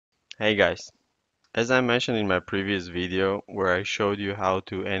Hey guys, as I mentioned in my previous video where I showed you how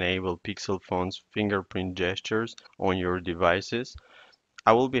to enable Pixel phone's fingerprint gestures on your devices,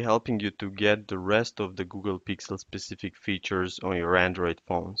 I will be helping you to get the rest of the Google Pixel specific features on your Android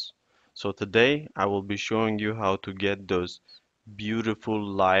phones. So today I will be showing you how to get those beautiful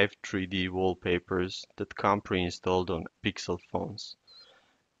live 3D wallpapers that come pre-installed on Pixel phones.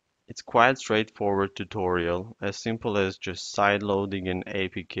 It's quite straightforward tutorial, as simple as just sideloading an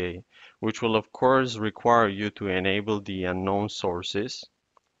APK, which will of course require you to enable the unknown sources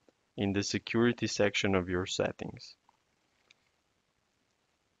in the security section of your settings.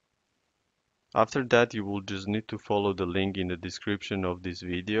 After that, you will just need to follow the link in the description of this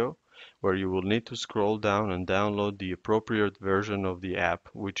video, where you will need to scroll down and download the appropriate version of the app,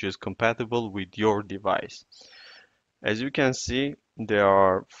 which is compatible with your device. As you can see, there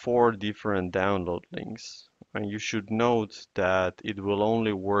are 4 different download links, and you should note that it will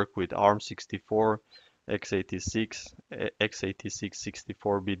only work with ARM64, x86, x86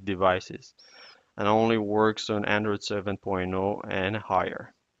 64-bit devices, and only works on Android 7.0 and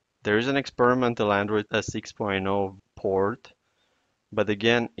higher. There is an experimental Android 6.0 port, but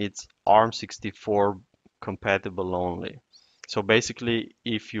again, it's ARM64 compatible only. So basically,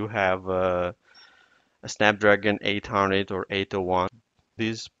 if you have a Snapdragon 800 or 801,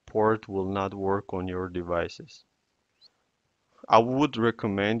 this port will not work on your devices. I would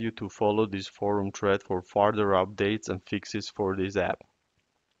recommend you to follow this forum thread for further updates and fixes for this app,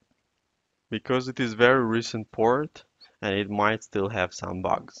 because it is very recent port and it might still have some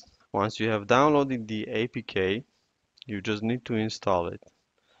bugs. Once you have downloaded the APK, you just need to install it.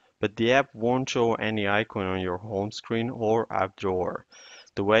 But the app won't show any icon on your home screen or app drawer.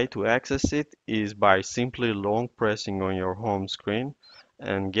 The way to access it is by simply long pressing on your home screen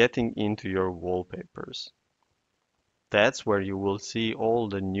and getting into your wallpapers. That's where you will see all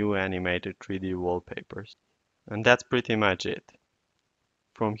the new animated 3D wallpapers. And that's pretty much it.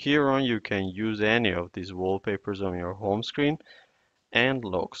 From here on, you can use any of these wallpapers on your home screen and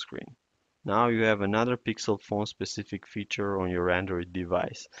lock screen. Now you have another Pixel phone specific feature on your Android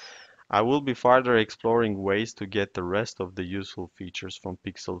device. I will be further exploring ways to get the rest of the useful features from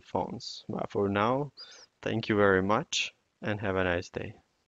Pixel phones. But for now, thank you very much and have a nice day.